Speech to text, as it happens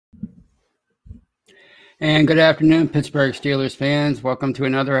And good afternoon, Pittsburgh Steelers fans. Welcome to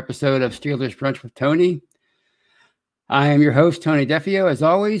another episode of Steelers Brunch with Tony. I am your host, Tony Defio, as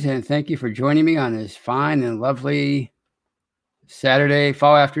always, and thank you for joining me on this fine and lovely Saturday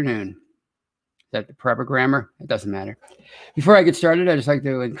fall afternoon. Is that the proper grammar? It doesn't matter. Before I get started, I'd just like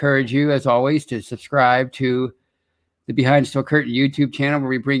to encourage you, as always, to subscribe to the Behind Steel Curtain YouTube channel, where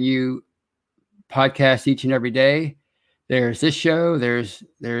we bring you podcasts each and every day. There's this show, there's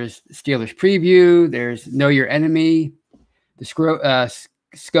Steelers Preview, there's Know Your Enemy, the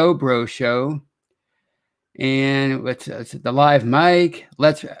Scobro Show, and what's the Live Mic,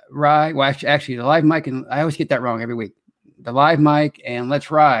 Let's Ride. Well, actually, the Live Mic, and I always get that wrong every week. The Live Mic and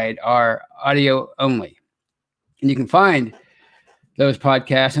Let's Ride are audio only. And you can find those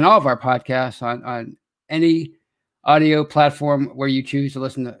podcasts and all of our podcasts on any audio platform where you choose to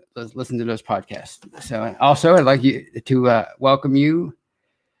listen to those podcasts. So also I'd like you to welcome you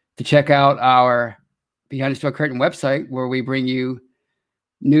to check out our Behind the Steel Curtain website, where we bring you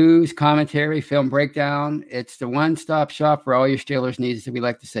news, commentary, film breakdown. It's the one-stop shop for all your Steelers needs, as we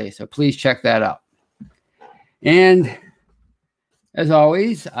like to say. So please check that out. And as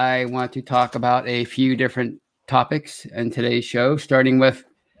always, I want to talk about a few different topics in today's show, starting with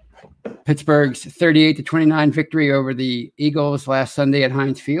Pittsburgh's 38-29 victory over the Eagles last Sunday at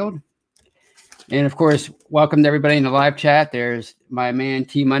Heinz Field. And of course, welcome to everybody in the live chat. There's my man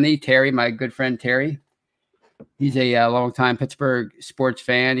T-Money, Terry, my good friend Terry. He's a longtime Pittsburgh sports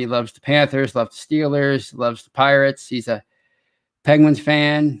fan. He loves the Panthers, loves the Steelers, loves the Pirates. He's a Penguins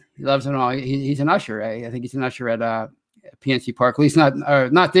fan. He loves them all. He's an usher. I think he's an usher at PNC Park. At least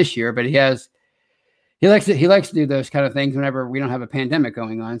not this year, but he likes to do those kind of things whenever we don't have a pandemic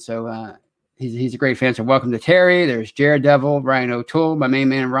going on. So he's a great fan. So welcome to Terry. There's Jared Devil, Ryan O'Toole, my main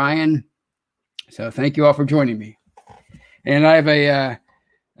man Ryan. So thank you all for joining me. And I have a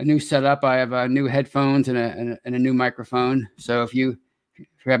new setup. I have new headphones and a new microphone. So if you're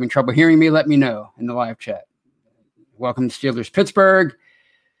having trouble hearing me, let me know in the live chat. Welcome to Steelers Pittsburgh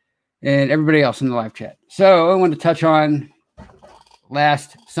and everybody else in the live chat. So I want to touch on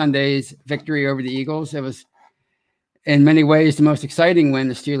last Sunday's victory over the Eagles. It was in many ways the most exciting win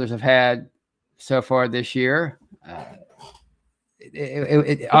the Steelers have had so far this year.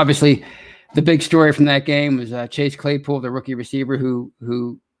 Obviously, the big story from that game was Chase Claypool, the rookie receiver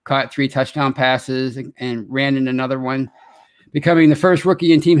who caught 3 touchdown passes and ran in another one, becoming the first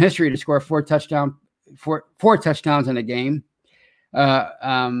rookie in team history to score 4 touchdowns in a game.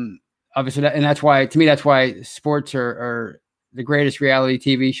 Obviously, that's why, to me, that's why sports are the greatest reality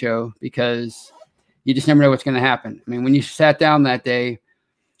TV show, because you just never know what's going to happen. I mean, when you sat down that day,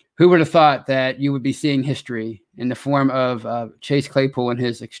 who would have thought that you would be seeing history in the form of Chase Claypool in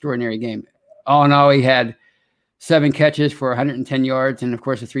his extraordinary game? All in all, he had 7 catches for 110 yards and, of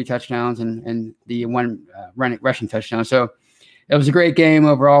course, the 3 touchdowns and the 1 rushing touchdown. So it was a great game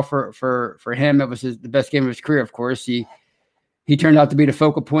overall for him. It was the best game of his career, of course. He turned out to be the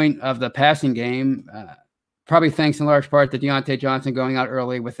focal point of the passing game, probably thanks in large part to Deontay Johnson going out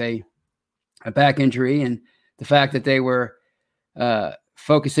early with a back injury, and the fact that they were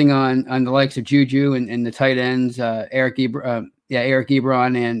focusing on the likes of Juju and the tight ends, Eric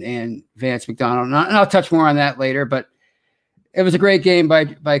Ebron and Vance McDonald. And I'll touch more on that later, but it was a great game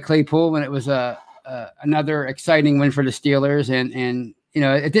by Claypool, and it was another exciting win for the Steelers. And you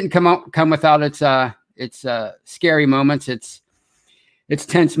know, it didn't come without its scary moments. It's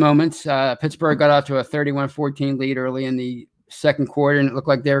tense moments. Pittsburgh got out to a 31-14 lead early in the second quarter, and it looked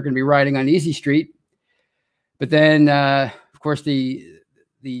like they were going to be riding on easy street. But then, of course, the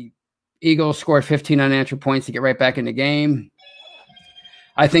Eagles scored 15 unanswered points to get right back in the game.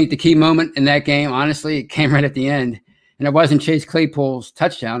 I think the key moment in that game, honestly, it came right at the end, and it wasn't Chase Claypool's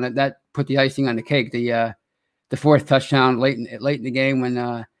touchdown that put the icing on the cake. The 4th touchdown late in the game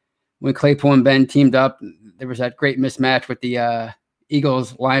when Claypool and Ben teamed up, there was that great mismatch with the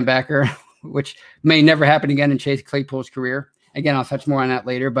Eagles linebacker, which may never happen again in Chase Claypool's career. Again, I'll touch more on that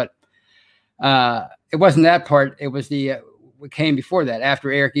later, but it wasn't that part. It was what came before that.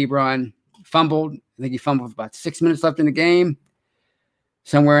 After Eric Ebron fumbled, I think he fumbled with about 6 minutes left in the game,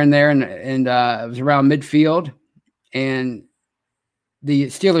 somewhere in there, and it was around midfield. And the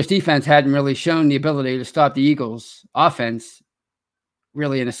Steelers defense hadn't really shown the ability to stop the Eagles offense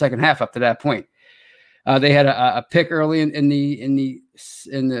really in the second half up to that point. They had a pick early in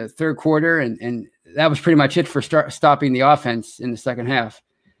the third quarter, and that was pretty much it for stopping the offense in the second half.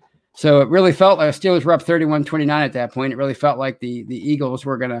 So it really felt like the Steelers were up 31-29 at that point. It really felt like the Eagles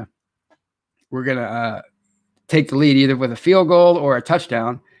were gonna take the lead either with a field goal or a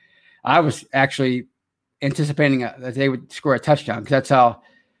touchdown. I was actually anticipating that they would score a touchdown, because that's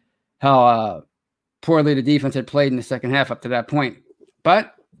how poorly the defense had played in the second half up to that point.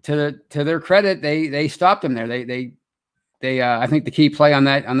 But to their credit, they stopped them there. They I think the key play on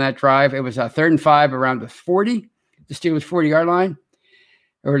that drive, it was a 3rd and 5 around the 40, the Steelers 40-yard line,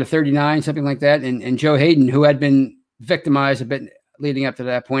 or the 39, something like that. And Joe Hayden, who had been victimized a bit leading up to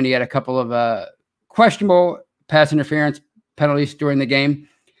that point, he had a couple of questionable pass interference penalties during the game,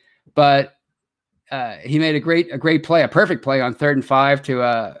 but he made a great play, a perfect play on 3rd and 5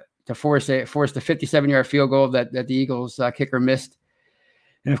 to force the 57-yard field goal that the Eagles kicker missed.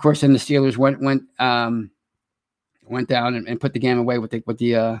 And of course, then the Steelers went down and put the game away with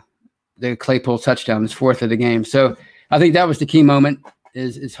the Claypool touchdown, his 4th of the game. So I think that was the key moment,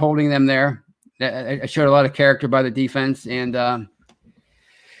 is holding them there. It showed a lot of character by the defense, and that's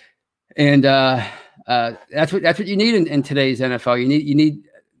what you need in today's NFL. You need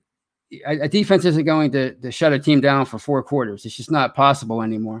a defense isn't going to shut a team down for 4 quarters. It's just not possible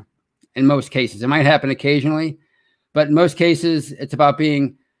anymore. In most cases, it might happen occasionally, but in most cases, it's about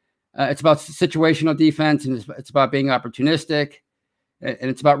being it's about situational defense, and it's about being opportunistic, and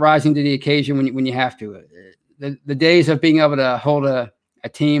it's about rising to the occasion when you have to. The days of being able to hold a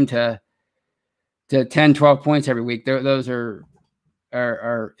team to 10, 12 points every week, those are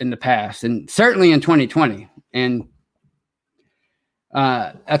in the past, and certainly in 2020. And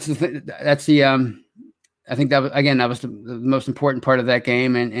that's the I think that was the most important part of that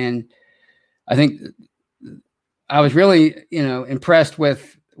game, and I think I was really impressed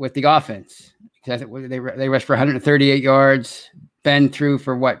with the offense, because I think they rushed for 138 yards. Ben threw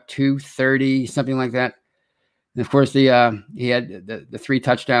for 230, something like that. And of course, he had the 3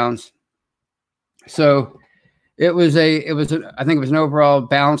 touchdowns. So I think it was an overall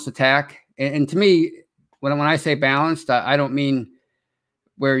balanced attack. And to me, when I say balanced, I don't mean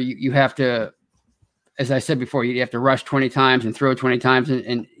where you have to, as I said before, you have to rush 20 times and throw 20 times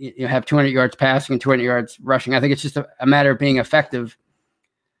and you have 200 yards passing and 200 yards rushing. I think it's just a matter of being effective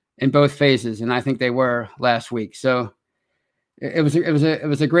in both phases, and I think they were last week. So it was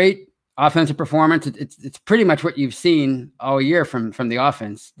a great offensive performance. It's pretty much what you've seen all year from the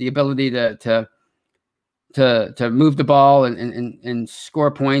offense, the ability to move the ball and score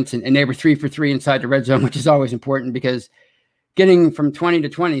points, and they were 3 for 3 inside the red zone, which is always important, because getting from 20 to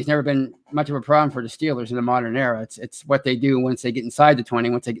 20 has never been much of a problem for the Steelers in the modern era. It's what they do once they get inside the 20,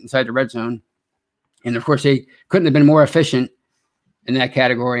 once they get inside the red zone. And of course, they couldn't have been more efficient in that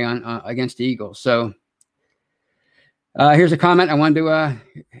category on against the Eagles. So here's a comment I wanted to.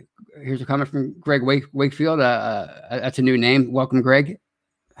 Here's a comment from Greg Wakefield. That's a new name. Welcome, Greg.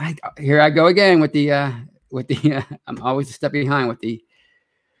 Here I go again with the. I'm always a step behind with the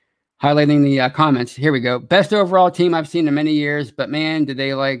highlighting the comments. Here we go. Best overall team I've seen in many years, but man, did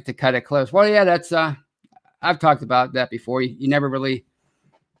they like to cut it close. Well, yeah, that's I've talked about that before. You never really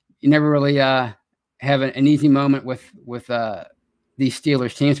have an easy moment with these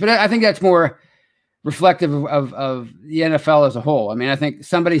Steelers teams, but I think that's more reflective of the NFL as a whole. I mean, I think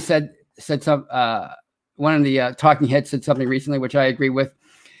somebody said some one of the talking heads said something recently, which I agree with.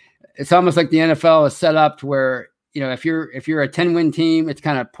 It's almost like the NFL is set up to where, if you're a 10-win team, it's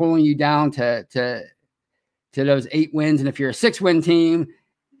kind of pulling you down to those 8 wins. And if you're a 6-win team,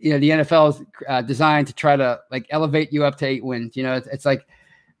 the NFL is designed to try to elevate you up to 8 wins. It's like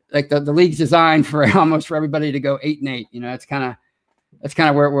the league's designed for almost for everybody to go 8-8. It's kind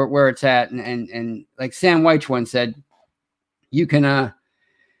of where it's at. And like Sam White once said, you can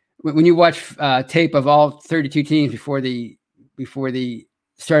when you watch tape of all 32 teams before the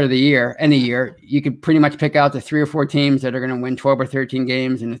start of the year, any year, you could pretty much pick out the 3 or 4 teams that are going to win 12 or 13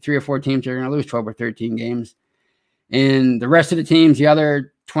 games, and the 3 or 4 teams that are going to lose 12 or 13 games. And the rest of the teams, the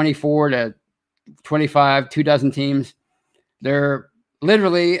other 24 to 25, 24 teams, they're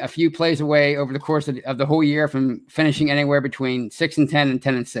literally a few plays away over the course of the whole year from finishing anywhere between 6-10 and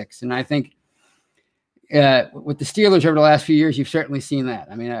 10-6. And I think with the Steelers over the last few years, you've certainly seen that.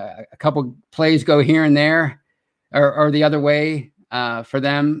 I mean, a couple plays go here and there or the other way for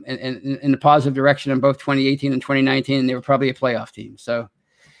them in the positive direction in both 2018 and 2019, and they were probably a playoff team. So,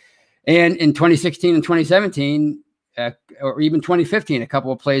 and in 2016 and 2017, or even 2015, a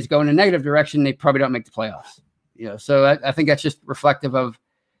couple of plays go in a negative direction, they probably don't make the playoffs. So I think that's just reflective of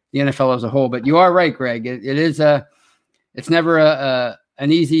the NFL as a whole. But you are right, Greg. It's never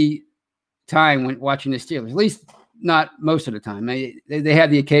an easy time when watching the Steelers, at least not most of the time. They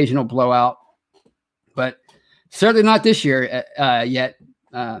have the occasional blowout, but certainly not this year yet.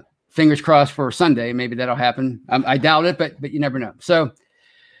 Fingers crossed for Sunday. Maybe that'll happen. I doubt it, but you never know. So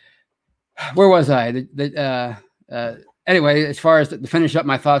where was I? Anyway, as far as to finish up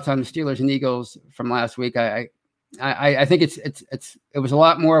my thoughts on the Steelers and Eagles from last week, I think it was a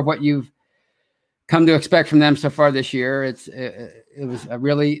lot more of what you've come to expect from them so far this year. It was a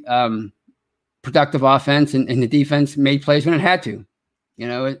really productive offense, and the defense made plays when it had to,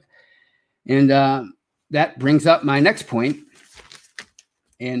 that brings up my next point.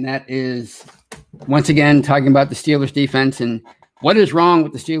 And that is, once again, talking about the Steelers defense and what is wrong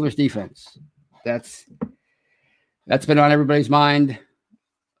with the Steelers defense. That's been on everybody's mind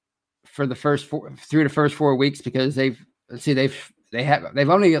for the first 4 weeks, because they've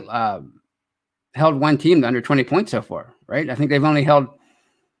only held one team to under 20 points so far, right? I think they've only held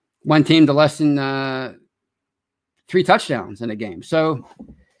one team to less than 3 touchdowns in a game. So,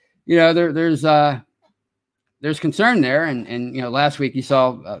 there's concern there. And last week you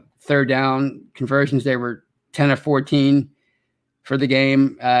saw third down conversions. They were 10 of 14 for the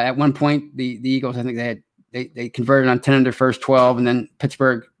game. At one point, the Eagles, I think they converted on 10 of their first 12, and then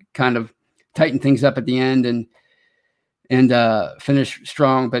Pittsburgh kind of tightened things up at the end and finished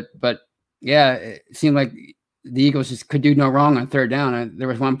strong. But yeah, it seemed like the Eagles just could do no wrong on third down. There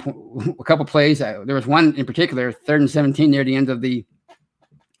was a couple plays. There was one in particular, 3rd and 17 near the end of the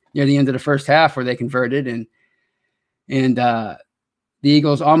first half, where they converted, and the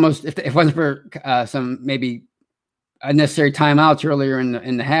Eagles almost, if it wasn't for some maybe unnecessary timeouts earlier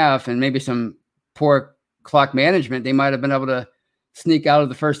in the half, and maybe some poor clock management, they might have been able to sneak out of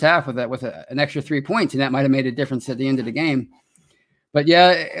the first half with an extra 3 points, and that might have made a difference at the end of the game. But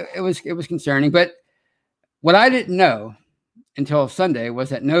yeah, it was concerning. But what I didn't know until Sunday was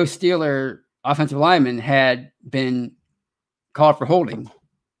that no Steeler offensive lineman had been called for holding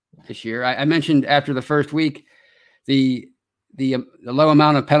this year. I mentioned after the first week the low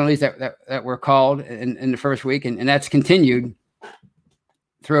amount of penalties that were called in the first week, and that's continued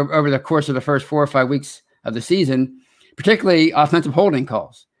over the course of the first 4 or 5 weeks of the season, particularly offensive holding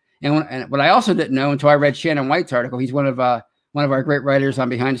calls. And what I also didn't know until I read Shannon White's article — he's one of our great writers on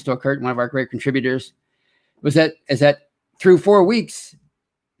Behind the Steel Curtain, one of our great contributors — is that through 4 weeks,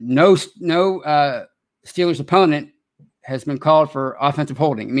 no Steelers opponent has been called for offensive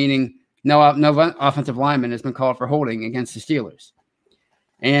holding, meaning no offensive lineman has been called for holding against the Steelers.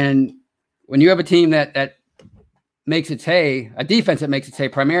 And when you have a team that makes its hay, a defense that makes its hay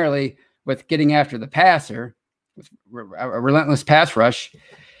primarily with getting after the passer, with a relentless pass rush,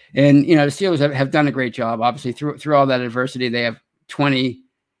 and the Steelers have done a great job. Obviously, through all that adversity, they have 20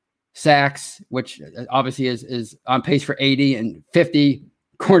 sacks, which obviously is on pace for 80, and 50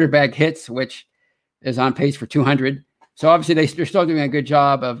 quarterback hits, which is on pace for 200. So obviously they're still doing a good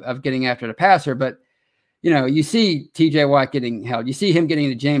job of getting after the passer. But, you see TJ Watt getting held. You see him getting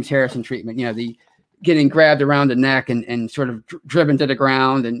the James Harrison treatment, the getting grabbed around the neck and sort of driven to the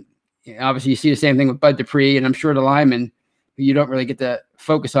ground. And obviously you see the same thing with Bud Dupree. And I'm sure the linemen, who you don't really get to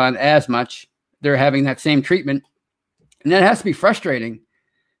focus on as much, they're having that same treatment. And that has to be frustrating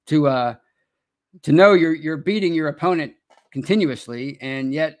to know you're beating your opponent continuously,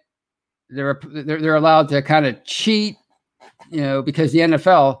 and yet they're allowed to kind of cheat, because the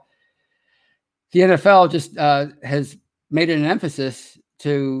NFL just has made it an emphasis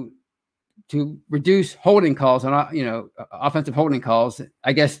to reduce holding calls on offensive holding calls,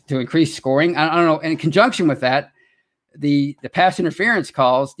 I guess, to increase scoring. I don't know. And in conjunction with that, the pass interference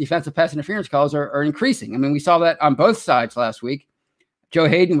calls, defensive pass interference calls, are increasing. I mean, we saw that on both sides last week. Joe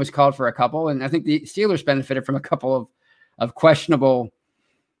Hayden was called for a couple, and I think the Steelers benefited from a couple of questionable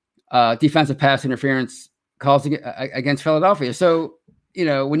defensive pass interference calls against Philadelphia. So,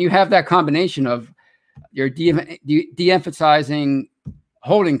 when you have that combination of you're de-emphasizing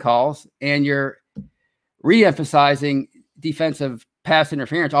holding calls and you're re-emphasizing defensive pass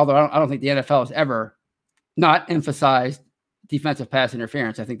interference, although I don't think the NFL has ever not emphasized defensive pass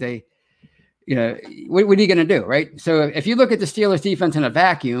interference. I think they, what are you going to do, right? So if you look at the Steelers defense in a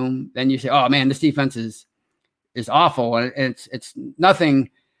vacuum, then you say, oh man, this defense is awful. And it's nothing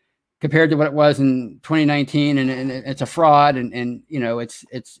compared to what it was in 2019. And it's a fraud. And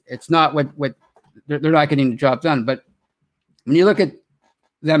it's not what they're not getting the job done. But when you look at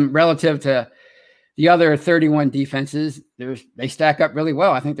them relative to the other 31 defenses, they stack up really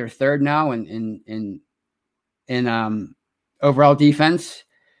well. I think they're third now in overall defense.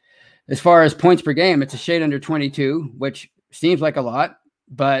 As far as points per game, it's a shade under 22, which seems like a lot,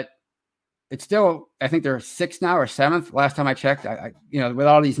 but it's still, I think they're 6th now or 7th. Last time I checked, with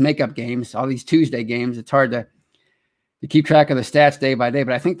all these makeup games, all these Tuesday games, it's hard to keep track of the stats day by day,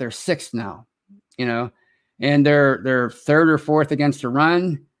 but I think they're 6th now, and they're 3rd or 4th against the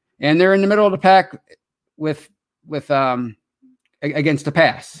run, and they're in the middle of the pack with against the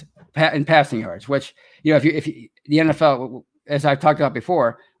pass in passing yards, which, if the NFL, as I've talked about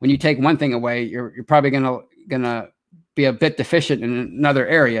before, when you take one thing away, you're probably gonna be a bit deficient in another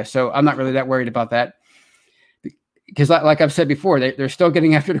area. So I'm not really that worried about that. Because like I've said before, they're still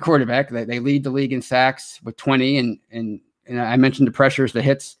getting after the quarterback. They lead the league in sacks with 20, and I mentioned the pressures, the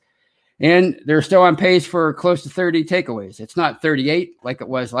hits, and they're still on pace for close to 30 takeaways. It's not 38 like it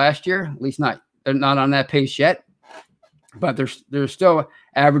was last year, at least they're not on that pace yet, but they're still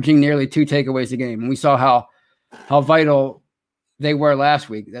averaging nearly 2 takeaways a game. And we saw how vital they were last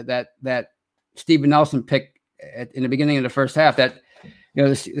week. That Steven Nelson pick in the beginning of the first half. That the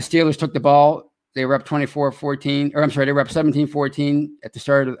Steelers took the ball. They were up 24-14, or I'm sorry, they were up 17-14 at the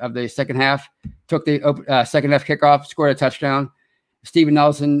start of the second half. Took the second half kickoff, scored a touchdown. Steven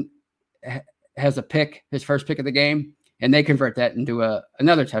Nelson has a pick, his first pick of the game, and they convert that into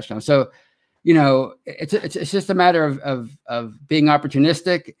another touchdown. So, it's just a matter of being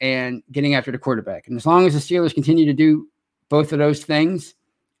opportunistic and getting after the quarterback. And as long as the Steelers continue to do both of those things,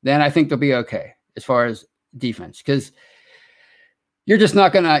 then I think they'll be okay as far as defense, because you're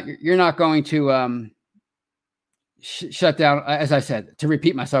not going to shut down, as I said, to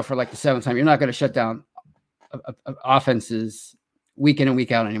repeat myself for like the 7th time, you're not going to shut down offenses week in and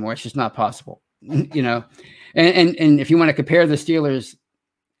week out anymore. It's just not possible, And if you want to compare the Steelers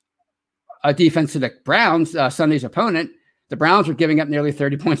defense to the Browns, Sunday's opponent, the Browns are giving up nearly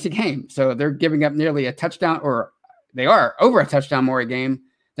 30 points a game. So they're giving up nearly a touchdown, or they are over a touchdown more a game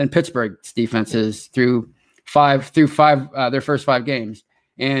than Pittsburgh's defense is through their first 5 games.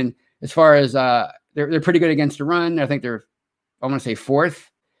 And as far as they're pretty good against the run, I think they're, I want to say 4th,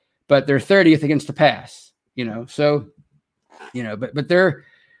 but they're 30th against the pass, so, but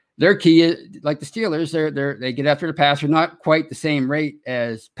their key is, like the Steelers, they get after the passer, not quite the same rate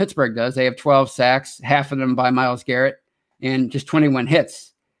as Pittsburgh does. They have 12 sacks, half of them by Myles Garrett, and just 21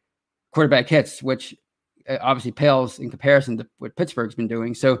 quarterback hits, which obviously pales in comparison to what Pittsburgh's been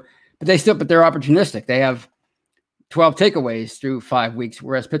doing. So, but they're opportunistic. They have 12 takeaways through 5 weeks,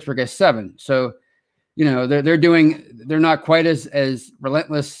 whereas Pittsburgh has 7. So, they're not quite as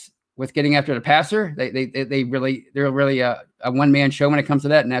relentless with getting after the passer. They're really a one-man show when it comes to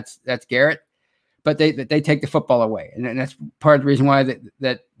that, and that's Garrett. But they take the football away, and that's part of the reason why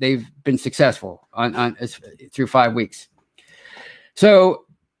that they've been successful on through 5 weeks. So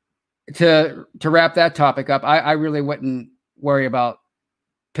to wrap that topic up, I really wouldn't worry about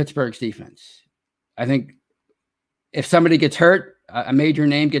Pittsburgh's defense. I think if somebody gets hurt, a major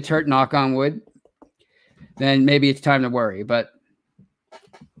name gets hurt, knock on wood, then maybe it's time to worry. But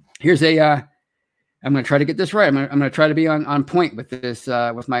here's I'm going to try to get this right. I'm going to try to be on point with this,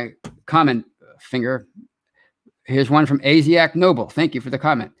 with my comment finger. Here's one from Aziak Noble. Thank you for the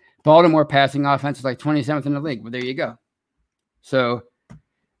comment. Baltimore passing offense is like 27th in the league. Well, there you go. So,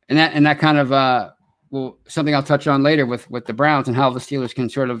 and that kind of, something I'll touch on later with the Browns and how the Steelers can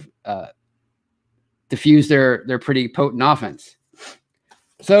sort of diffuse their pretty potent offense.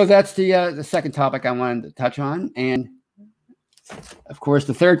 So that's the second topic I wanted to touch on. And of course,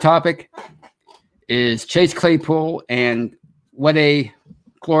 the third topic is Chase Claypool and what a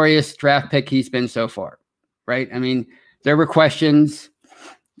glorious draft pick he's been so far, right? I mean, there were questions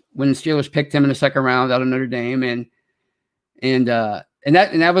when the Steelers picked him in the second round out of Notre Dame, and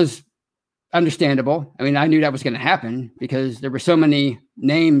that was understandable. I mean, I knew that was going to happen because there were so many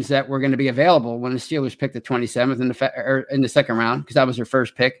names that were going to be available when the Steelers picked the 27th in the second round, because that was their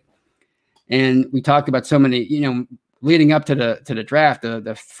first pick. And we talked about so many, leading up to the draft,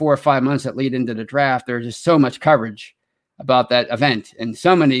 the 4 or 5 months that lead into the draft, there's just so much coverage about that event, and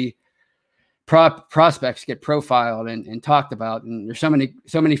so many prospects get profiled and talked about, and there's so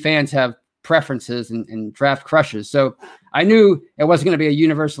many fans have preferences and draft crushes. So I knew it wasn't going to be a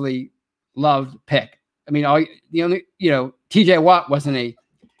universally loved pick. I mean, TJ Watt wasn't a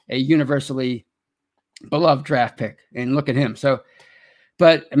universally beloved draft pick, and look at him. So,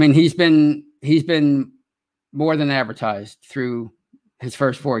 but I mean, he's been more than advertised through his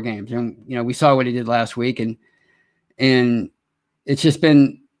first 4 games, and we saw what he did last week, and it's just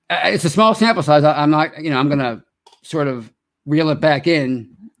been, it's a small sample size. I'm not, I'm going to sort of reel it back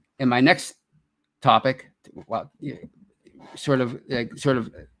in my next topic. Well, sort of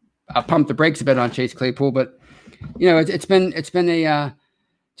I'll pump the brakes a bit on Chase Claypool, but it's been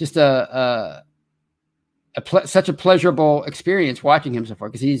such a pleasurable experience watching him so far,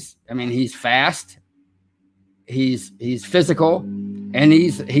 because he's fast, he's physical, and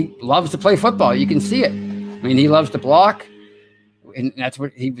he loves to play football. You can see it. I mean, he loves to block, and that's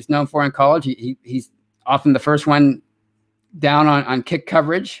what he was known for in college. He's often the first one down on kick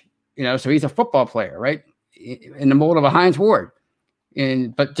coverage, so he's a football player, right? In the mold of a Hines Ward,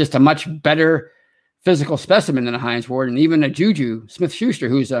 but just a much better physical specimen than a Hines Ward, and even a Juju Smith-Schuster,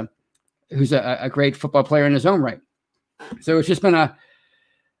 who's a great football player in his own right. So it's just been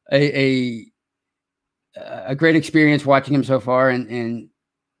a great experience watching him so far, and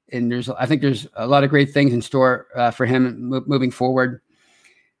I think there's a lot of great things in store for him moving forward.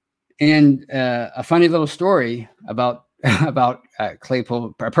 And a funny little story about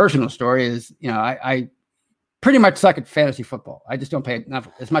Claypool, a personal story, is, you know, I pretty much suck at fantasy football. I just don't pay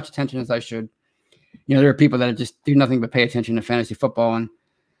as much attention as I should. You know, there are people that just do nothing but pay attention to fantasy football,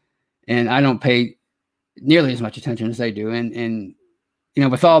 and I don't pay nearly as much attention as they do. And you know,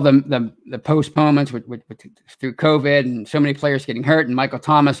 with all the postponements through COVID and so many players getting hurt, and Michael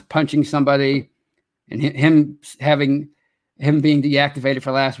Thomas punching somebody, and him being deactivated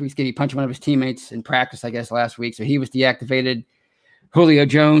for last week's game. He punched one of his teammates in practice, I guess, last week, so he was deactivated. Julio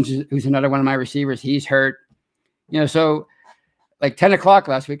Jones, who's another one of my receivers, he's hurt. You know, so like 10 o'clock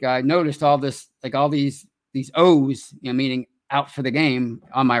last week, I noticed all these O's, you know, meaning out for the game,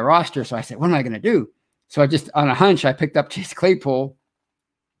 on my roster. So I said, what am I going to do? So I just, on a hunch, I picked up Chase Claypool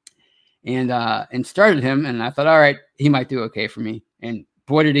and started him. And I thought, all right, he might do okay for me. And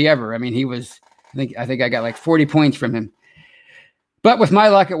boy, did he ever. I mean, he was, I think I got like 40 points from him. But with my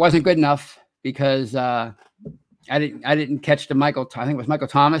luck, it wasn't good enough, because I didn't catch the I think it was Michael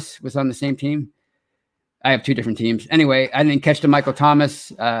Thomas was on the same team. I have two different teams. Anyway, I didn't catch the Michael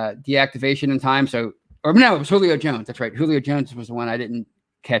Thomas deactivation in time. So, or no, it was Julio Jones. That's right. Julio Jones was the one I didn't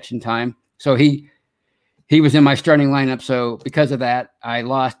catch in time. So he was in my starting lineup. So because of that, I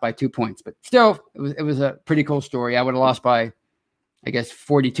lost by 2 points. But still, it was a pretty cool story. I would have lost by, I guess,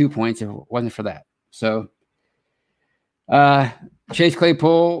 42 points if it wasn't for that. So Chase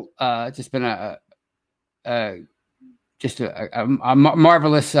Claypool, just been a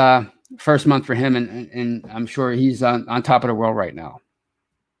marvelous first month for him, and I'm sure he's on top of the world right now.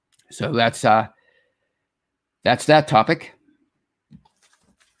 So that's that topic.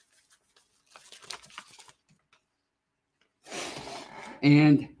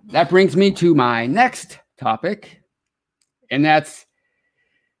 And that brings me to my next topic, and that's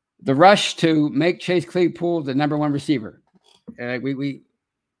the rush to make Chase Claypool the number one receiver. We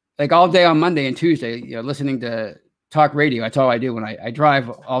like all day on Monday and Tuesday, you know, listening to talk radio. That's all I do when I drive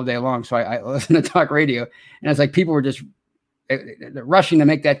all day long. So I listen to talk radio, and it's like people were just rushing to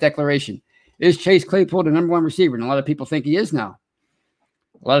make that declaration. Is Chase Claypool the number one receiver? And a lot of people think he is now.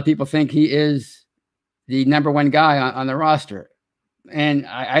 A lot of people think he is the number one guy on the roster. And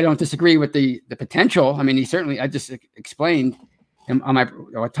I don't disagree with the potential. I mean, he certainly, I just explained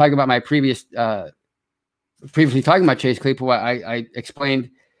talking about my previously talking about Chase Claypool. I explained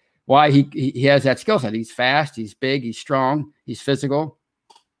why he has that skill set. He's fast, he's big, he's strong, he's physical.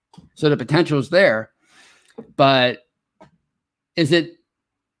 So the potential is there. But is it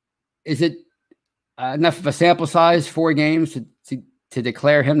enough of a sample size, 4 games, to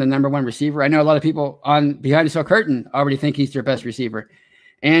declare him the number one receiver? I know a lot of people on Behind the Steel Curtain already think he's their best receiver.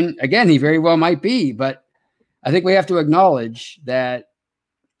 And again, he very well might be, but I think we have to acknowledge that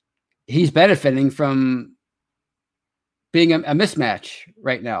he's benefiting from being a mismatch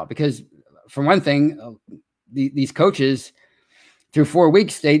right now, because for one thing, these coaches through 4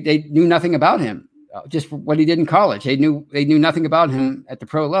 weeks, they knew nothing about him, just what he did in college. They knew nothing about him at the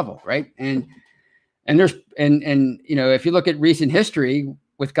pro level. Right. And you know, if you look at recent history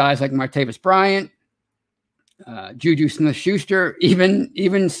with guys like Martavis Bryant, Juju Smith-Schuster,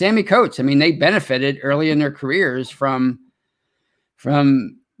 even Sammy Coates, I mean, they benefited early in their careers from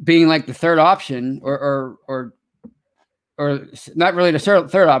being like the third option, or not really the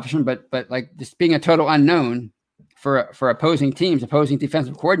third option, but like just being a total unknown for opposing teams, opposing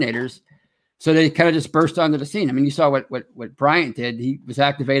defensive coordinators. So they kind of just burst onto the scene. I mean, you saw what Bryant did. He was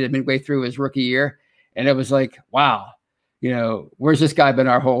activated midway through his rookie year. And it was like, wow, you know, where's this guy been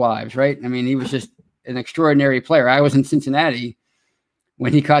our whole lives, right? I mean, he was just an extraordinary player. I was in Cincinnati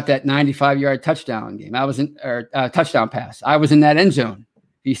when he caught that 95-yard touchdown game. I was in touchdown pass. I was in that end zone.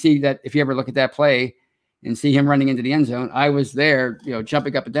 If you ever look at that play and see him running into the end zone, I was there, you know,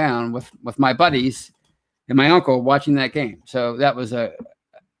 jumping up and down with my buddies and my uncle watching that game. So that was a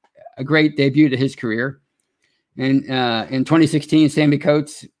great debut to his career. And in 2016, Sammy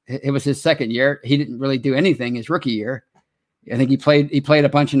Coates, it was his second year. He didn't really do anything his rookie year. I think he played a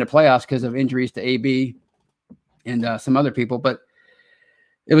bunch in the playoffs because of injuries to AB and some other people. But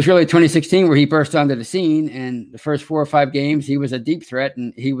it was really 2016 where he burst onto the scene. And the first 4 or 5 games, he was a deep threat,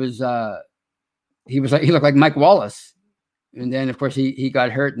 and he looked like Mike Wallace. And then, of course, he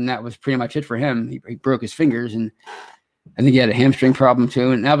got hurt, and that was pretty much it for him. He broke his fingers, and I think he had a hamstring problem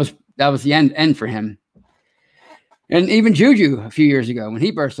too. And that was the end for him. And even Juju a few years ago, when he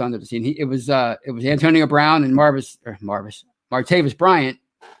burst onto the scene, it was Antonio Brown and Martavis Bryant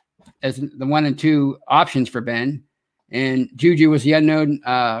as the 1 and 2 options for Ben, and Juju was the unknown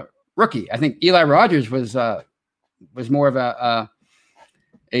rookie. I think Eli Rogers was more of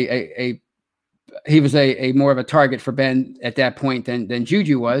he was a more of a target for Ben at that point than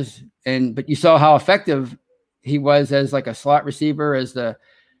Juju was. But you saw how effective he was as like a slot receiver, as the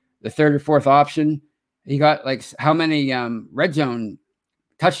third or fourth option. He got like how many red zone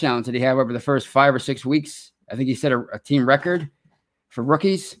touchdowns did he have over the first 5 or 6 weeks? I think he set a team record for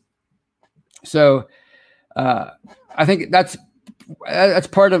rookies. So I think that's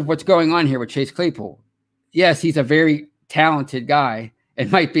part of what's going on here with Chase Claypool. Yes, he's a very talented guy.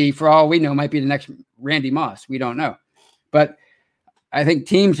 It might be, for all we know, might be the next Randy Moss. We don't know. But I think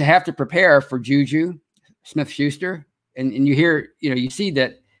teams have to prepare for Juju Smith-Schuster. And you hear, you see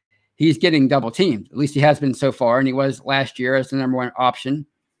that he's getting double teamed. At least he has been so far. And he was last year as the number one option,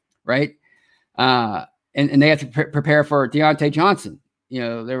 right? And they have to prepare for Deontay Johnson.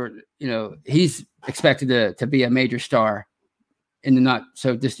 He's expected to be a major star in the not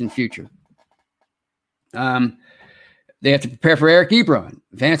so distant future. They have to prepare for Eric Ebron,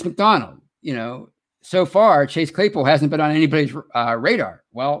 Vance McDonald. So far, Chase Claypool hasn't been on anybody's radar.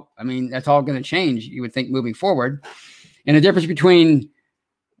 Well, I mean, that's all going to change, you would think, moving forward. And the difference between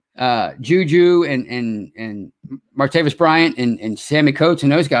Juju and Martavis Bryant and Sammy Coates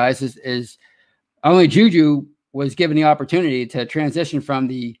and those guys is only Juju was given the opportunity to transition from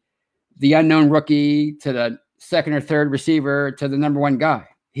the unknown rookie to the second or third receiver to the number one guy.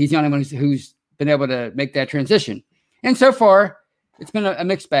 He's the only one who's been able to make that transition. And so far, it's been a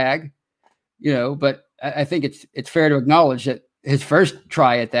mixed bag, but I think it's fair to acknowledge that his first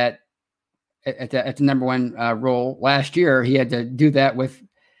try at the number one role last year, he had to do that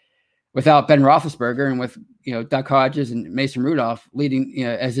without Ben Roethlisberger and with Duck Hodges and Mason Rudolph leading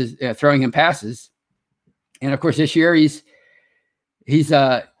as his throwing him passes. And of course, this year he's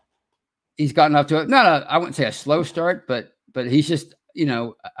gotten off to I wouldn't say a slow start, but he's just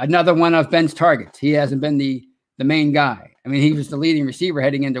another one of Ben's targets. He hasn't been the main guy. I mean, he was the leading receiver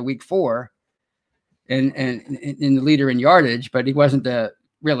heading into week 4 and the leader in yardage, but he wasn't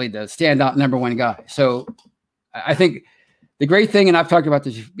really the standout number one guy. So I think the great thing, and I've talked about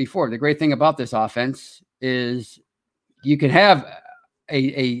this before, the great thing about this offense is you can have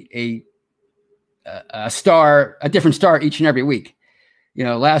a different star each and every week.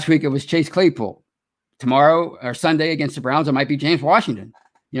 Last week it was Chase Claypool. Tomorrow or Sunday against the Browns, it might be James Washington.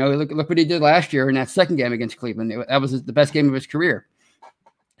 Look what he did last year in that second game against Cleveland. That was the best game of his career.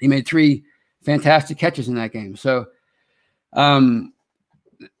 He made 3 fantastic catches in that game. So I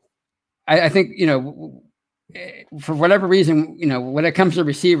think, for whatever reason, when it comes to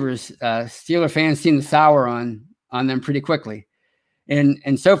receivers, Steeler fans seem to sour on them pretty quickly.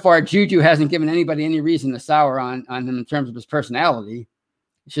 And so far, Juju hasn't given anybody any reason to sour on him in terms of his personality.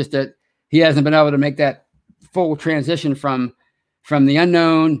 It's just that he hasn't been able to make that full transition from the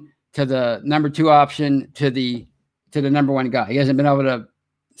unknown to the number 2 option to the number one guy. He hasn't been able to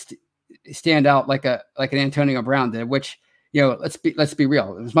stand out like an Antonio Brown did, which, let's be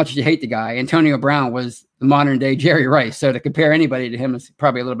real. As much as you hate the guy, Antonio Brown was the modern day Jerry Rice. So to compare anybody to him is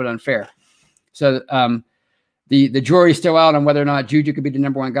probably a little bit unfair. So the jury's still out on whether or not Juju could be the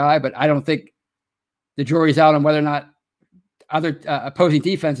number one guy, but I don't think the jury's out on whether or not other opposing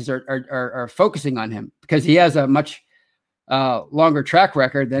defenses are focusing on him, because he has a much longer track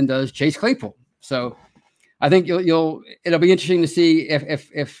record than does Chase Claypool. So I think it'll be interesting to see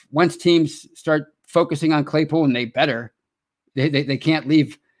if once teams start focusing on Claypool, and they better, they can't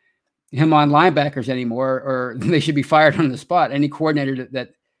leave him on linebackers anymore, or they should be fired on the spot. Any coordinator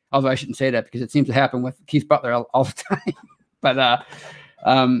that although I shouldn't say that because it seems to happen with Keith Butler all the time. But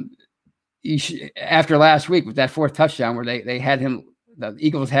after last week with that 4th touchdown where they had him, the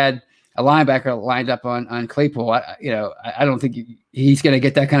Eagles had a linebacker lined up on Claypool. I don't think he's going to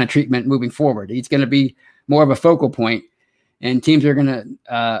get that kind of treatment moving forward. He's going to be more of a focal point, and teams are going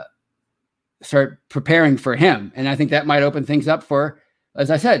to start preparing for him. And I think that might open things up for, as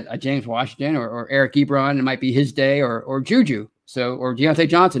I said, a James Washington or Eric Ebron. It might be his day, or Juju. Or Deontay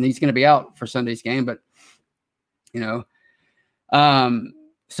Johnson. He's going to be out for Sunday's game, but so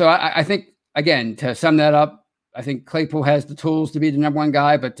I think, again, to sum that up, I think Claypool has the tools to be the number one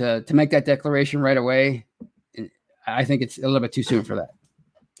guy, but to make that declaration right away, I think it's a little bit too soon for that.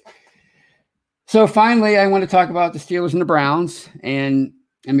 So finally, I want to talk about the Steelers and the Browns. And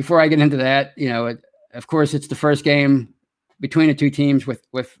before I get into that, of course, it's the first game between the two teams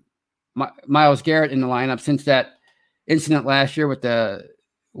with Myles Garrett in the lineup since that incident last year with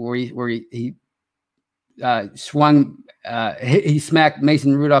where he he smacked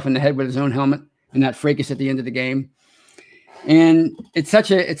Mason Rudolph in the head with his own helmet in that fracas at the end of the game. And it's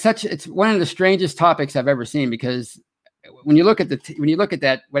one of the strangest topics I've ever seen, because when you look at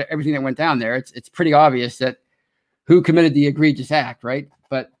that, everything that went down there, it's pretty obvious that who committed the egregious act, right?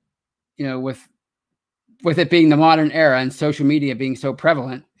 But with it being the modern era and social media being so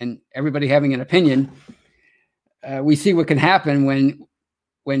prevalent and everybody having an opinion, we see what can happen when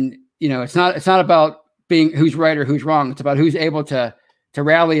it's not about being who's right or who's wrong. It's about who's able to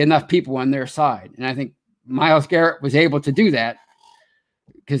rally enough people on their side. And I think Myles Garrett was able to do that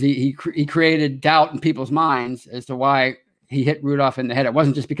because he created doubt in people's minds as to why he hit Rudolph in the head. It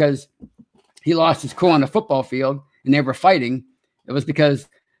wasn't just because he lost his cool on the football field and they were fighting. It was because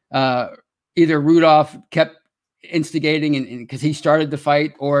either Rudolph kept instigating and because he started the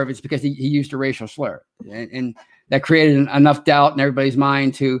fight, or if it's because he used a racial slur, and that created enough doubt in everybody's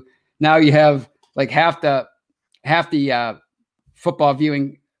mind to now you have like half the football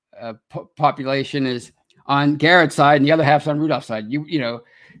viewing population is on Garrett's side and the other half's on Rudolph's side.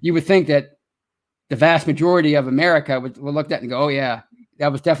 You would think that the vast majority of America would look at that and go, oh yeah,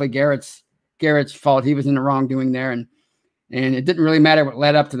 that was definitely Garrett's fault. He was in the wrong doing there. And it didn't really matter what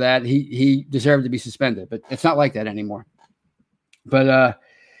led up to that. He deserved to be suspended, but it's not like that anymore. But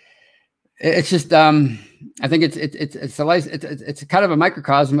it's just I think it's kind of a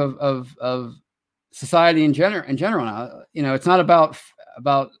microcosm of society in general now. It's not about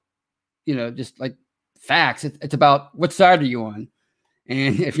just like facts. It's about what side are you on.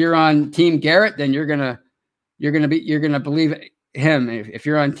 And if you're on Team Garrett, then you're gonna believe him. If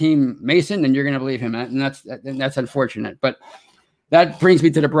you're on Team Mason, then you're gonna believe him, and that's unfortunate. But that brings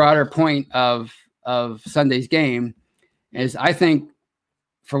me to the broader point of Sunday's game. Is I think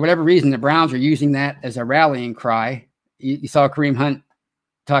for whatever reason the Browns are using that as a rallying cry. You saw Kareem Hunt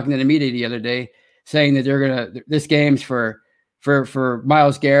talking to the media the other day, saying that this game's for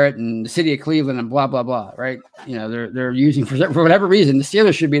Myles Garrett and the city of Cleveland and blah, blah, blah. Right. They're using for whatever reason, the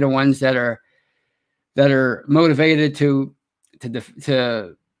Steelers should be the ones that are motivated to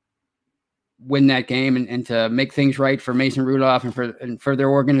win that game and to make things right for Mason Rudolph and for their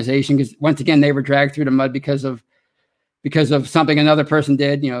organization. Because once again, they were dragged through the mud because of something another person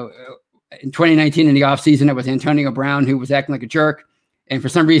did. In 2019 in the offseason, it was Antonio Brown who was acting like a jerk. And for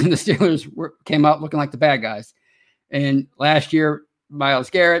some reason, the Steelers came out looking like the bad guys. And last year, Myles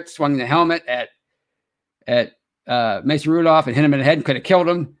Garrett swung the helmet at Mason Rudolph and hit him in the head and could have killed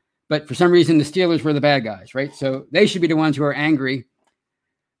him. But for some reason, the Steelers were the bad guys, right? So they should be the ones who are angry.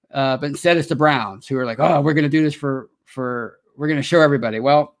 But instead, it's the Browns who are like, oh, we're going to do this we're going to show everybody.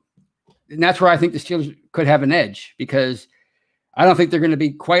 Well, and that's where I think the Steelers could have an edge, because I don't think they're going to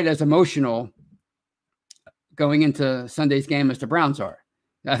be quite as emotional going into Sunday's game as the Browns are.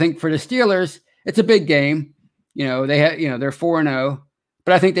 I think for the Steelers, it's a big game. They're 4-0,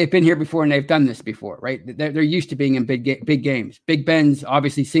 but I think they've been here before and they've done this before, right? They're used to being in big games. Big Ben's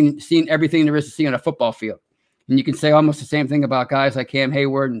obviously seen everything there is to see on a football field. And you can say almost the same thing about guys like Cam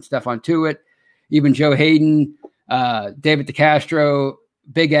Hayward and Stephon Tuitt, even Joe Hayden, David DeCastro,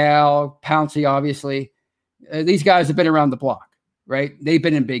 Big Al, Pouncey, obviously. These guys have been around the block, right? They've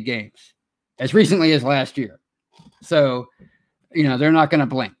been in big games as recently as last year. So, they're not going to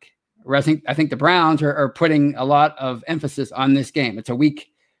blink. I think the Browns are putting a lot of emphasis on this game. It's for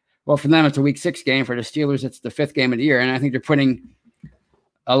them, it's a week 6 game. For the Steelers, it's the 5th game of the year. And I think they're putting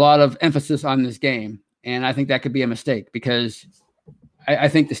a lot of emphasis on this game. And I think that could be a mistake, because I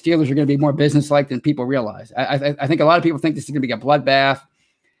think the Steelers are going to be more businesslike than people realize. I think a lot of people think this is going to be a bloodbath,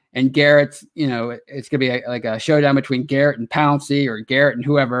 and Garrett's, it's going to be like a showdown between Garrett and Pouncey or Garrett and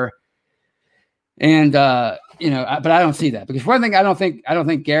whoever. And, but I don't see that, because one thing, I don't think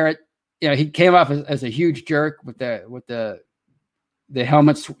Garrett, he came off as a huge jerk with the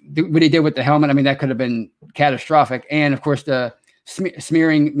helmets, what he did with the helmet. I mean, that could have been catastrophic. And of course, the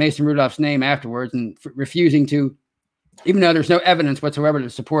smearing Mason Rudolph's name afterwards and refusing to, even though there's no evidence whatsoever to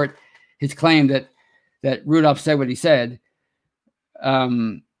support his claim that Rudolph said what he said,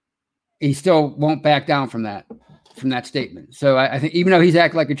 he still won't back down from that statement. So I think, even though he's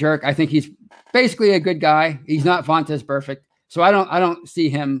acting like a jerk, I think he's basically a good guy. He's not Vontaze perfect. So I don't see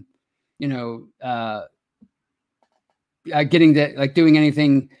him, getting doing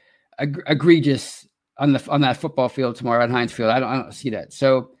anything egregious on that football field tomorrow at Heinz Field. I don't see that.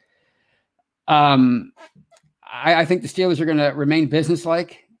 So I think the Steelers are going to remain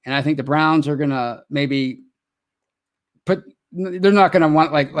businesslike, and I think the Browns are going to maybe they're not going to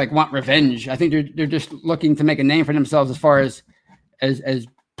want revenge. I think they're just looking to make a name for themselves as far as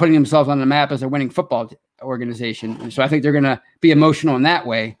putting themselves on the map as a winning football organization. And so I think they're going to be emotional in that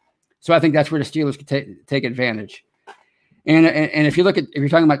way. So I think that's where the Steelers could take advantage. And if you're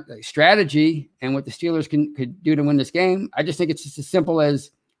talking about strategy and what the Steelers could do to win this game, I just think it's just as simple as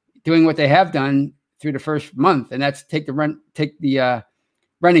doing what they have done through the first month, and that's take the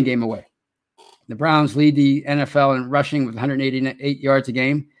running game away. The Browns lead the NFL in rushing with 188 yards a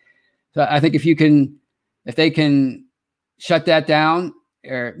game. So I think if they can shut that down,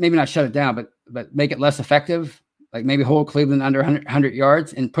 or maybe not shut it down, but make it less effective, like maybe hold Cleveland under 100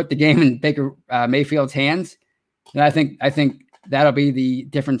 yards and put the game in Baker Mayfield's hands, then I think that'll be the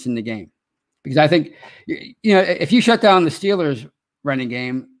difference in the game. Because I think, if you shut down the Steelers running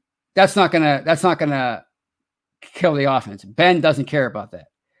game, that's not gonna kill the offense. Ben doesn't care about that.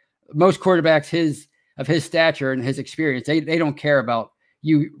 Most quarterbacks of his stature and his experience, they don't care about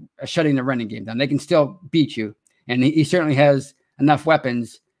you shutting the running game down. They can still beat you, and he certainly has enough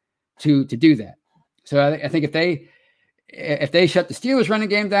weapons to do that. So I think if they shut the Steelers running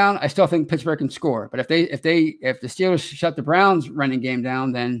game down, I still think Pittsburgh can score. But if the Steelers shut the Browns running game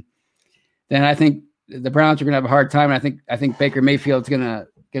down, then I think the Browns are going to have a hard time. And I think Baker Mayfield's going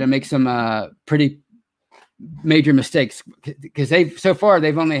to make some pretty major mistakes, because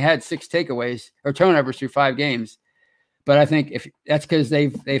they've only had 6 takeaways or turnovers through 5 games. But I think if that's because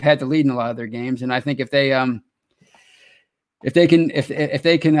they've had the lead in a lot of their games, and I think if they can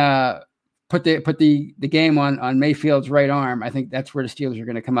put the game on Mayfield's right arm, I think that's where the Steelers are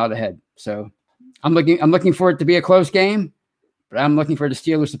going to come out ahead. So I'm looking for it to be a close game, but I'm looking for the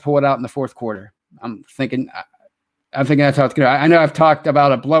Steelers to pull it out in the fourth quarter. I'm thinking that's how it's going to. I know I've talked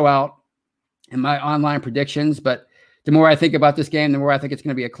about a blowout in my online predictions, but the more I think about this game, the more I think it's going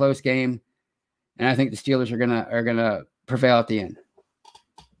to be a close game, and I think the Steelers are gonna prevail at the end.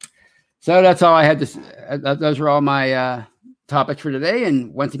 So that's all I had those were all my topics for today,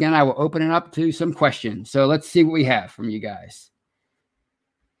 and once again, I will open it up to some questions. So let's see what we have from you guys.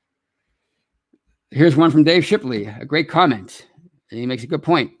 Here's one from Dave Shipley, a great comment. He makes a good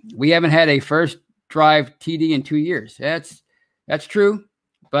point. We haven't had a first drive TD in 2 years. That's true,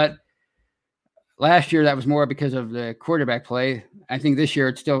 but last year that was more because of the quarterback play. I think this year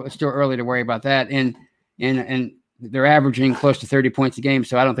it's still early to worry about that, and they're averaging close to 30 points a game,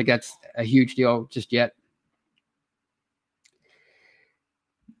 so I don't think that's a huge deal just yet.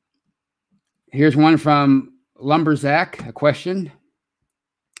 Here's one from Lumberzack, a question.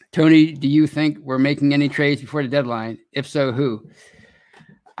 Tony, do you think we're making any trades before the deadline? If so, who?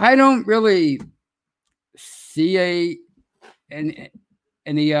 I don't really see any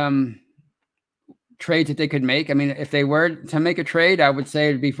trades that they could make. I mean, if they were to make a trade, I would say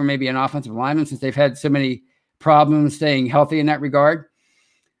it'd be for maybe an offensive lineman, since they've had so many problems staying healthy in that regard.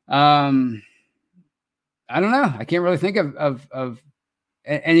 I don't know. I can't really think of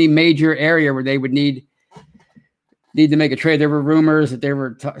any major area where they would need to make a trade. There were rumors that they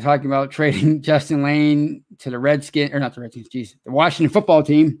were talking about trading Justin Lane to the Redskins, or not the Redskins, the Washington football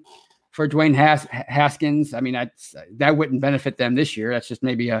team for Dwayne Haskins. I mean, that wouldn't benefit them this year. That's just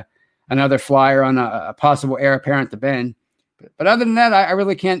maybe another flyer on a possible heir apparent to Ben. But other than that, I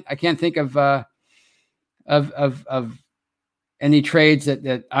really can't think of any trades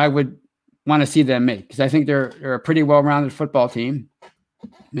that I would want to see them make, because I think they're a pretty well-rounded football team.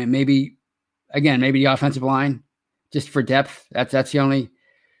 Maybe the offensive line, just for depth. That's the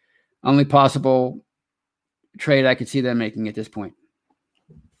only possible trade I could see them making at this point.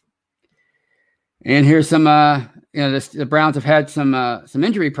 And here's some, the Browns have had some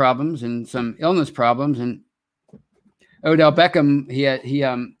injury problems and some illness problems, and Odell Beckham he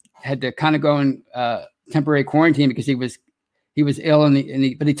had to kind of go in temporary quarantine because he was ill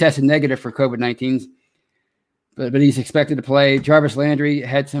but he tested negative for COVID-19. But he's expected to play. Jarvis Landry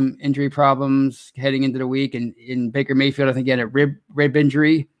had some injury problems heading into the week, and in Baker Mayfield, I think he had a rib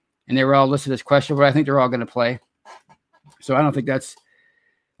injury, and they were all listed as questionable. I think they're all going to play. So I don't think that's.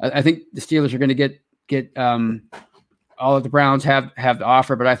 I think the Steelers are going to get all that the Browns have to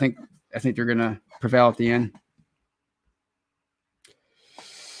offer, but I think they're going to prevail at the end.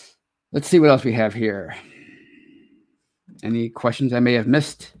 Let's see what else we have here. Any questions I may have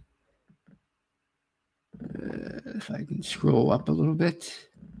missed? If I can scroll up a little bit.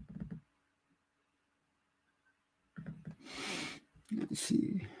 Let's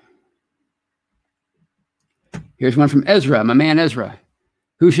see. Here's one from Ezra, my man Ezra.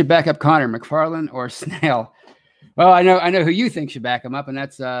 Who should back up Connor, McFarland or Snell? Well, I know who you think should back him up, and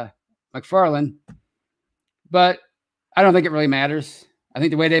that's McFarland. But I don't think it really matters. I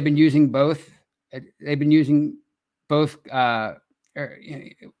think the way they've been using both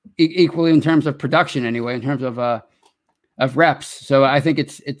equally in terms of production, anyway, in terms of reps. So I think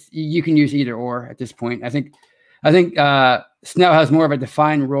it's you can use either or at this point. I think Snell has more of a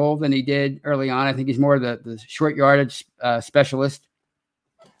defined role than he did early on. I think he's more the short yardage specialist,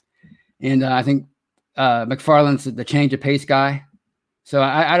 and I think McFarland's the change of pace guy. So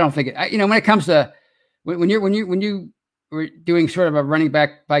I don't think when it comes to when you were doing sort of a running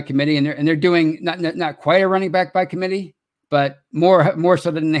back by committee, and they're doing not quite a running back by committee, but more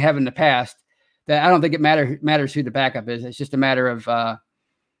so than they have in the past. That I don't think it matters who the backup is. It's just a matter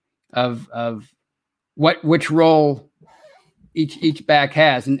of which role each back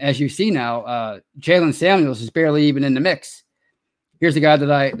has. And as you see now, Jalen Samuels is barely even in the mix. Here's a guy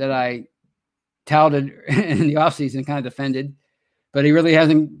that I touted in the offseason, kind of defended, but he really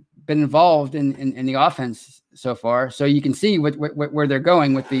hasn't been involved in the offense so far. So you can see where they're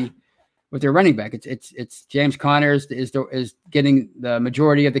going with their running back. It's James Conner is getting the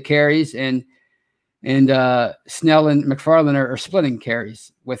majority of the carries, and Snell and McFarland are splitting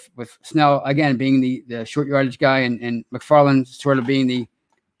carries with Snell again being the short yardage guy and McFarland sort of being the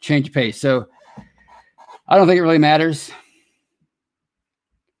change pace. So I don't think it really matters.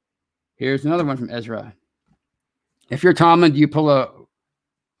 Here's another one from Ezra. If you're Tomlin, do you pull a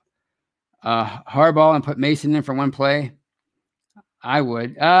hardball and put Mason in for one play? I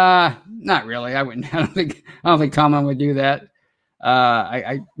would. Not really. I wouldn't. I don't think Tomlin would do that.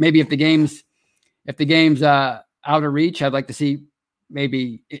 I maybe if the game's out of reach, I'd like to see,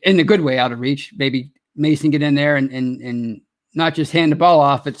 maybe in a good way out of reach, maybe Mason get in there and not just hand the ball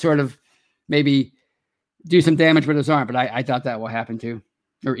off, but sort of maybe do some damage with his arm. But I doubt that will happen too,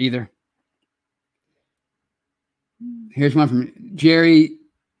 or either. Here's one from Jerry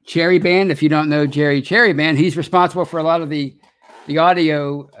Cherry Band. If you don't know Jerry Cherry Band, he's responsible for a lot of the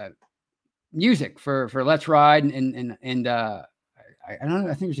audio music for Let's Ride and I don't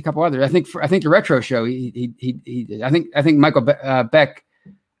know. I think there's a couple others. I think the Retro Show. I think Michael Beck.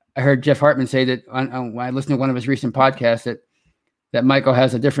 I heard Jeff Hartman say that when I listened to one of his recent podcasts that Michael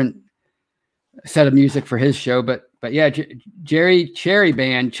has a different set of music for his show. But yeah, Jerry Cherry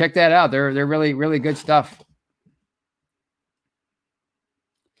Band. Check that out. They're really, really good stuff.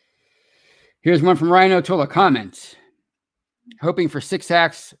 Here's one from Ryan O'Toole. Comments. Hoping for 6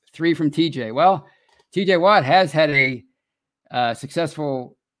 sacks, 3 from TJ. Well, TJ Watt has had a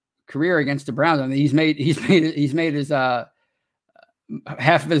successful career against the Browns. I mean, he's made his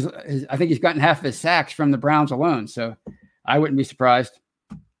half of his. I think he's gotten half of his sacks from the Browns alone. So I wouldn't be surprised.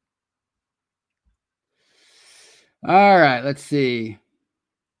 All right, let's see.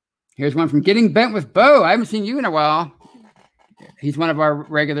 Here's one from Getting Bent with Bo. I haven't seen you in a while. He's one of our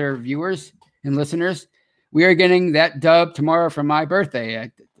regular viewers and listeners. We are getting that dub tomorrow for my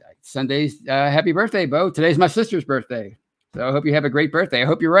birthday. Sunday's happy birthday, Bo. Today's my sister's birthday. So I hope you have a great birthday. I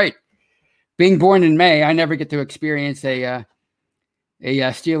hope you're right. Being born in May, I never get to experience a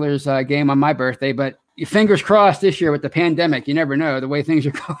Steelers game on my birthday, but fingers crossed this year with the pandemic. You never know the way things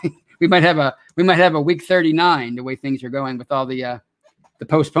are going. We might have a week 39 the way things are going with all the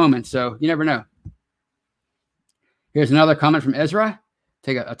postponements. So you never know. Here's another comment from Ezra.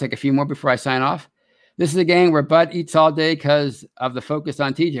 I'll take a few more before I sign off. This is a game where Bud eats all day because of the focus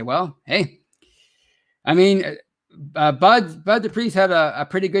on TJ. Well, hey, I mean, Bud Dupree's had a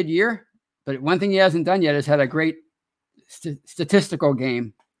pretty good year, but one thing he hasn't done yet is had a great statistical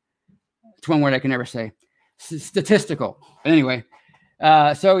game. It's one word I can never say. Statistical. But anyway,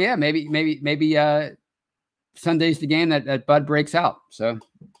 so yeah, maybe Sunday's the game that Bud breaks out. So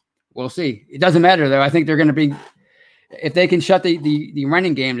we'll see. It doesn't matter though. I think they're going to be, if they can shut the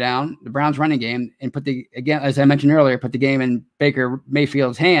running game down, the Browns running game, and again, as I mentioned earlier, put the game in Baker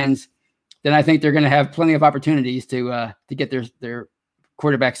Mayfield's hands, then I think they're going to have plenty of opportunities to get their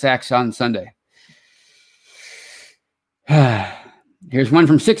quarterback sacks on Sunday. Here's one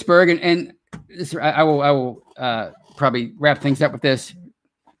from Sixburg, and this I will probably wrap things up with this.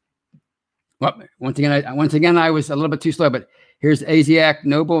 Well, once again, I was a little bit too slow, but here's Asiak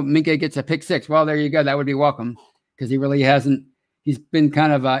Noble. Minkah gets a pick 6. Well, there you go. That would be welcome because he really hasn't. He's been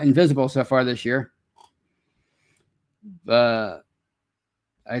kind of invisible so far this year. Just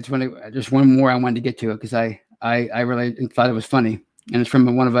one more I wanted to get to it because I really thought it was funny, and it's from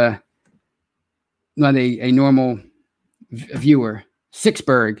not a normal viewer.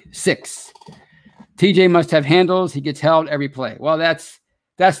 Sixburg 6. TJ must have handles. He gets held every play. Well, that's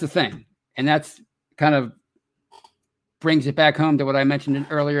the thing, and that's kind of brings it back home to what I mentioned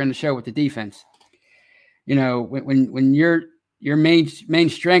earlier in the show with the defense. You know, when your main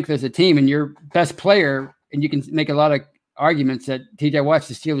strength as a team and your best player, and you can make a lot of arguments that TJ Watt's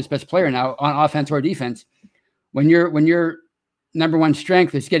the Steelers' best player now on offense or defense. When your number one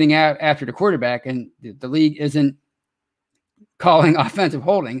strength is getting out after the quarterback, and the league isn't calling offensive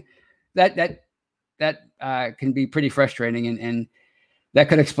holding, that can be pretty frustrating, and that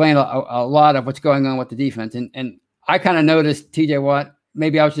could explain a lot of what's going on with the defense. And I kind of noticed TJ Watt.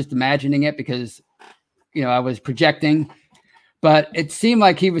 Maybe I was just imagining it because I was projecting, But it seemed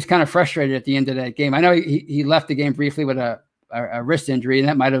like he was kind of frustrated at the end of that game. I know he left the game briefly with a wrist injury, and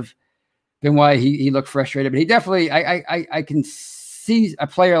that might have been why he looked frustrated. But he definitely, I can see a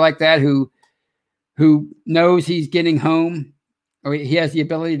player like that who knows he's getting home, or he has the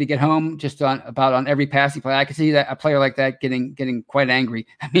ability to get home just on every passing play. I can see that a player like that getting quite angry.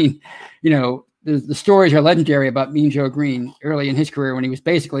 I mean, the stories are legendary about Mean Joe Green early in his career when he was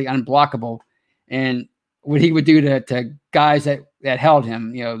basically unblockable, and what he would do to guys that held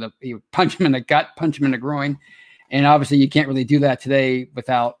him. He would punch him in the gut, punch him in the groin, and obviously you can't really do that today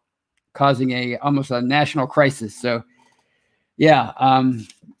without causing almost a national crisis. So, yeah.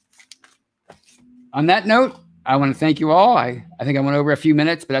 On that note, I want to thank you all. I think I went over a few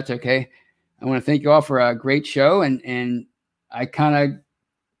minutes, but that's okay. I want to thank you all for a great show, and I kind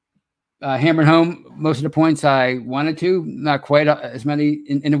of hammered home most of the points I wanted to, not quite as many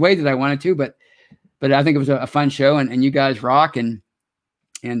in a way that I wanted to, but I think it was a fun show, and you guys rock, and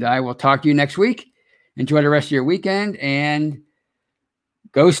I will talk to you next week. Enjoy the rest of your weekend, and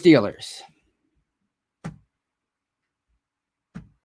go Steelers.